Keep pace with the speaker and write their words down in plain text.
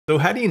So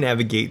how do you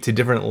navigate to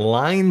different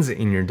lines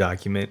in your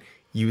document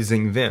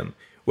using Vim?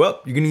 Well,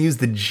 you're going to use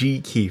the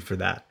G key for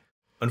that.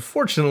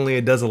 Unfortunately,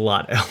 it does a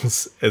lot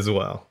else as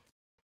well.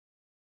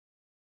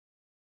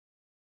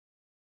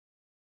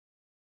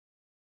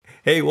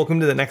 Hey, welcome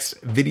to the next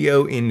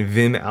video in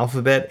Vim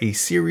Alphabet, a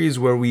series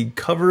where we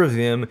cover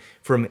Vim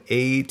from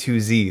A to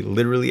Z,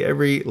 literally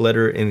every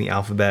letter in the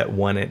alphabet,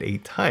 one at a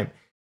time.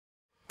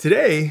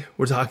 Today,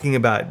 we're talking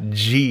about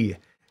G.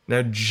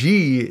 Now,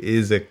 G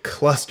is a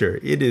cluster.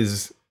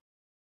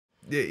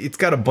 It's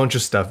got a bunch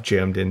of stuff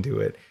jammed into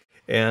it.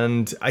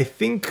 And I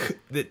think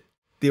that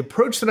the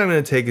approach that I'm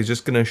going to take is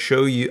just going to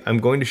show you, I'm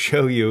going to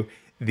show you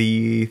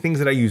the things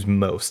that I use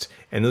most.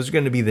 And those are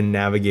going to be the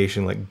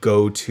navigation, like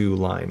go-to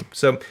line.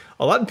 So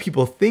a lot of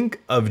people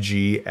think of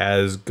G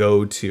as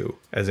go to,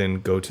 as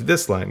in go to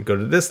this line, go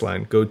to this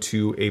line, go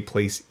to a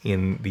place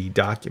in the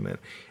document.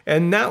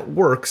 And that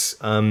works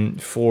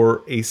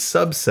for a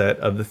subset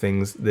of the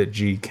things that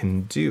G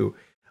can do.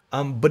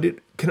 But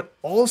it can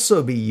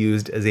also be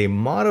used as a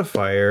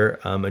modifier,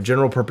 a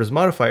general purpose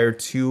modifier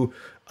to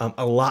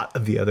a lot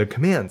of the other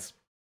commands.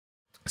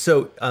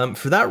 So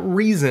for that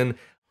reason,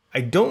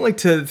 I don't like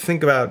to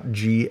think about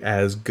G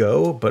as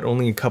go, but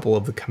only a couple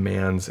of the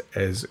commands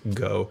as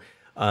go.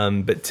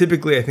 But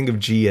typically I think of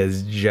G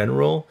as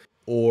general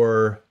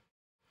or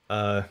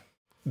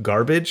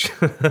garbage.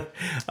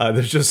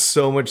 There's just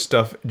so much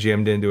stuff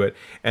jammed into it.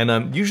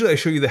 And usually I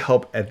show you the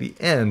help at the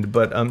end,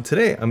 but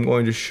today I'm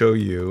going to show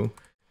you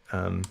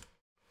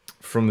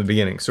from the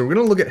beginning. So we're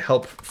going to look at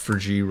help for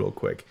G real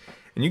quick.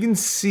 And you can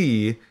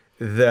see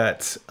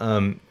that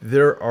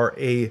there are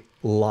a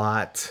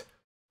lot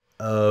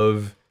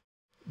of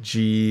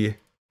G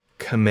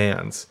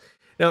commands.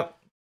 Now,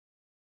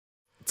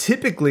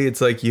 typically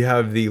it's like you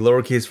have the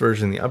lowercase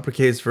version, the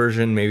uppercase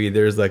version, maybe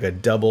there's like a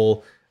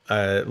double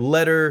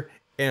letter,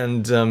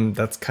 and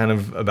that's kind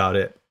of about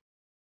it.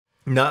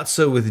 Not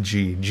so with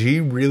G.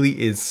 G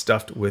really is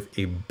stuffed with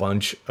a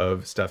bunch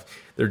of stuff.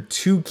 There are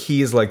two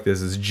keys like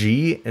this, is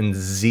G and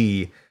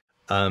Z,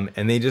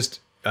 and they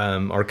just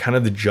are kind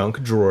of the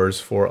junk drawers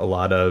for a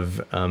lot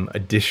of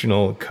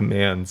additional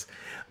commands.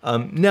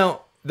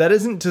 Now, that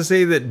isn't to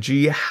say that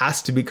G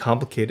has to be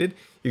complicated.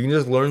 You can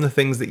just learn the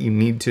things that you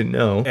need to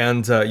know,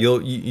 and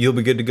you'll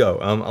be good to go.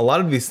 A lot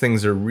of these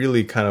things are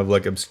really kind of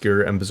like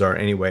obscure and bizarre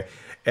anyway,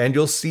 and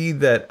you'll see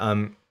that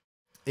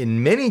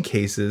in many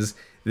cases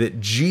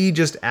that G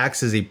just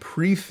acts as a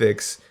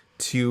prefix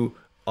to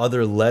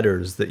other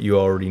letters that you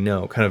already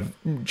know, kind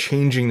of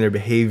changing their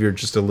behavior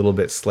just a little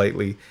bit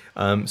slightly.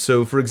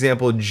 So for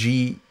example,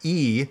 GE,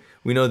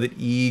 we know that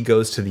E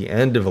goes to the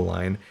end of a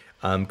line.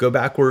 Go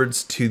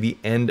backwards to the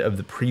end of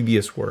the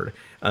previous word.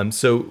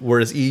 So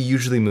whereas E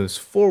usually moves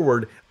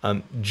forward,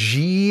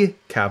 G,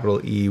 capital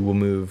E, will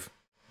move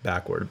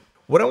backward.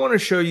 What I want to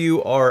show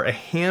you are a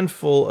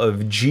handful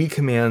of G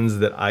commands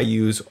that I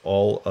use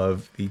all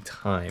of the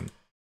time.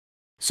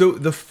 So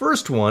the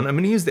first one, I'm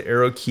going to use the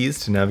arrow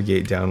keys to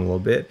navigate down a little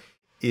bit,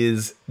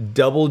 is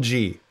double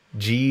G,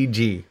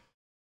 GG.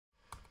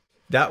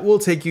 That will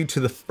take you to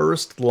the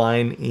first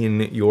line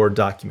in your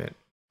document.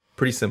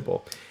 Pretty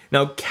simple.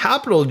 Now,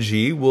 capital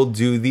G will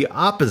do the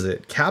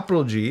opposite.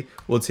 Capital G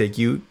will take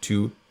you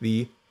to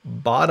the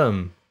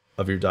bottom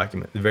of your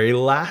document, the very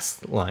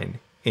last line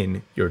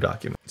in your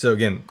document. So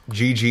again,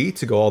 GG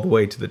to go all the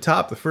way to the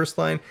top, the first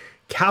line,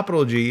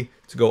 capital G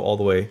to go all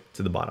the way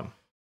to the bottom.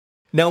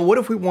 Now, what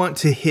if we want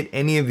to hit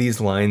any of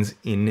these lines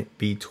in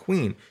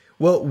between?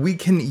 Well, we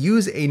can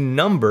use a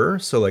number,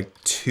 so like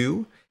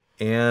 2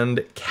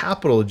 and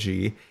capital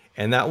G,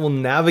 and that will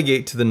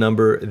navigate to the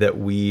number that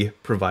we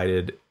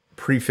provided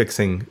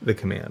prefixing the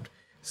command.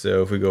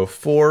 So if we go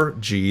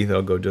 4G,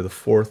 that'll go to the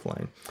fourth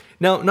line.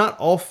 Now, not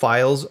all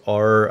files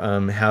are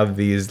have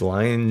these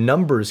line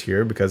numbers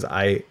here because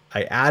I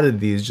added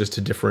these just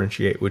to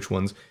differentiate which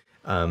one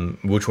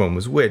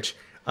was which.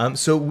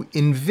 So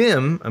in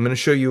Vim, I'm going to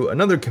show you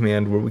another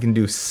command where we can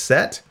do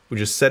set, which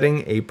is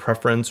setting a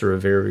preference or a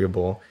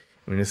variable.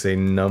 I'm going to say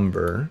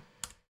number.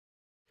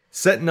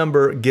 Set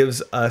number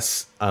gives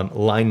us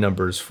line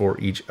numbers for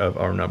each of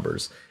our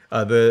numbers.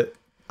 The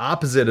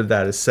opposite of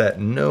that is set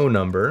no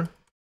number,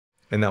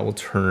 and that will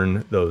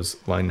turn those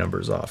line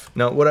numbers off.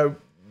 Now, what I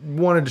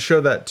wanted to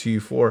show that to you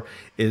for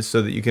is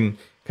so that you can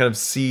kind of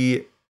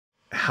see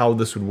how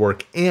this would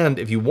work. And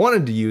if you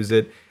wanted to use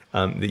it,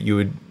 that you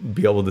would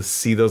be able to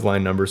see those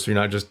line numbers, so you're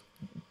not just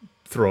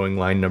throwing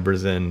line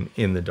numbers in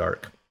the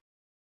dark.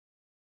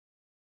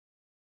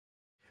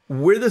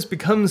 Where this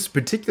becomes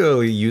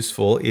particularly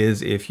useful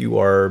is if you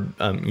are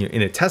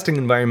in a testing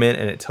environment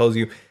and it tells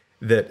you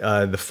that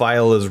the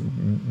file is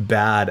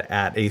bad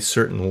at a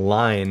certain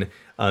line,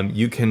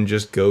 you can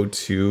just go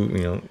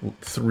to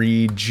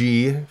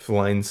 3G for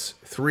lines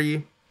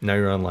 3. Now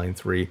you're on line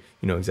 3.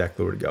 You know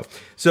exactly where to go.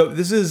 So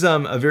this is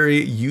a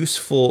very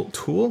useful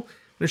tool.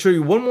 I'm going to show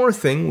you one more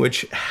thing,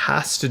 which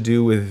has to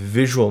do with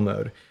visual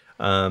mode.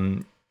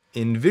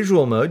 In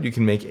visual mode, you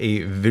can make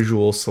a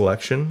visual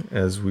selection,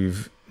 as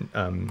we've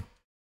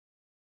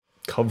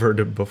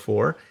covered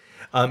before.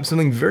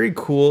 Something very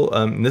cool,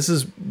 and this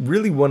is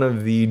really one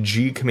of the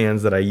G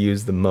commands that I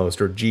use the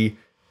most, or G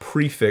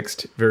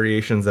prefixed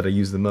variations that I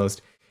use the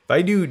most. If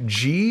I do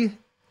G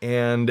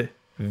and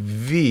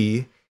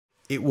V,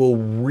 it will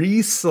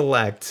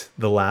reselect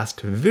the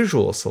last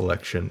visual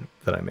selection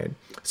that I made.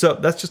 So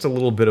that's just a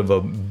little bit of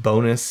a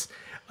bonus.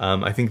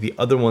 I think the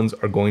other ones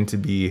are going to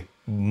be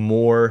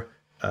more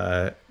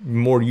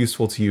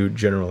useful to you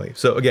generally.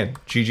 So again,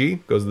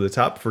 GG goes to the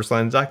top, first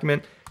line of the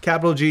document,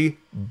 capital G,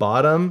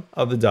 bottom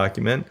of the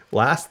document,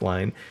 last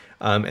line.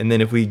 And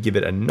then if we give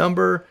it a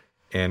number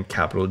and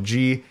capital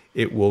G,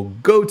 it will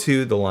go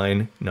to the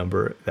line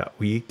number that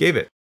we gave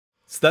it.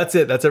 So that's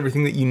it. That's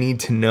everything that you need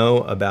to know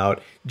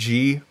about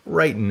G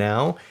right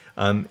now.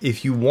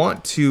 If you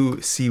want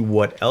to see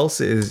what else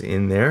is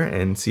in there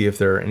and see if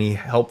there are any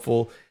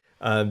helpful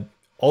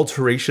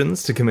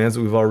alterations to commands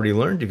that we've already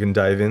learned, you can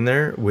dive in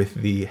there with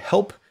the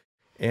help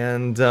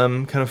and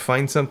kind of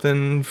find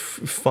something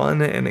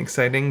fun and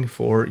exciting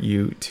for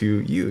you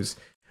to use.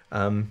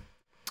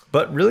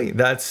 But really,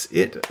 that's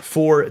it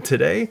for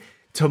today.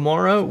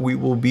 Tomorrow, we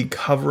will be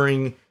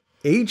covering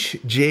H,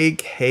 J,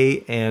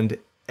 K, and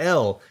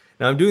L.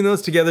 Now, I'm doing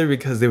those together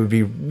because they would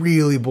be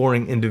really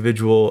boring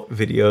individual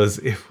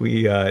videos if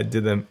we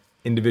did them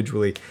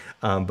individually.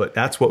 But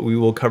that's what we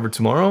will cover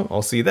tomorrow.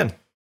 I'll see you then.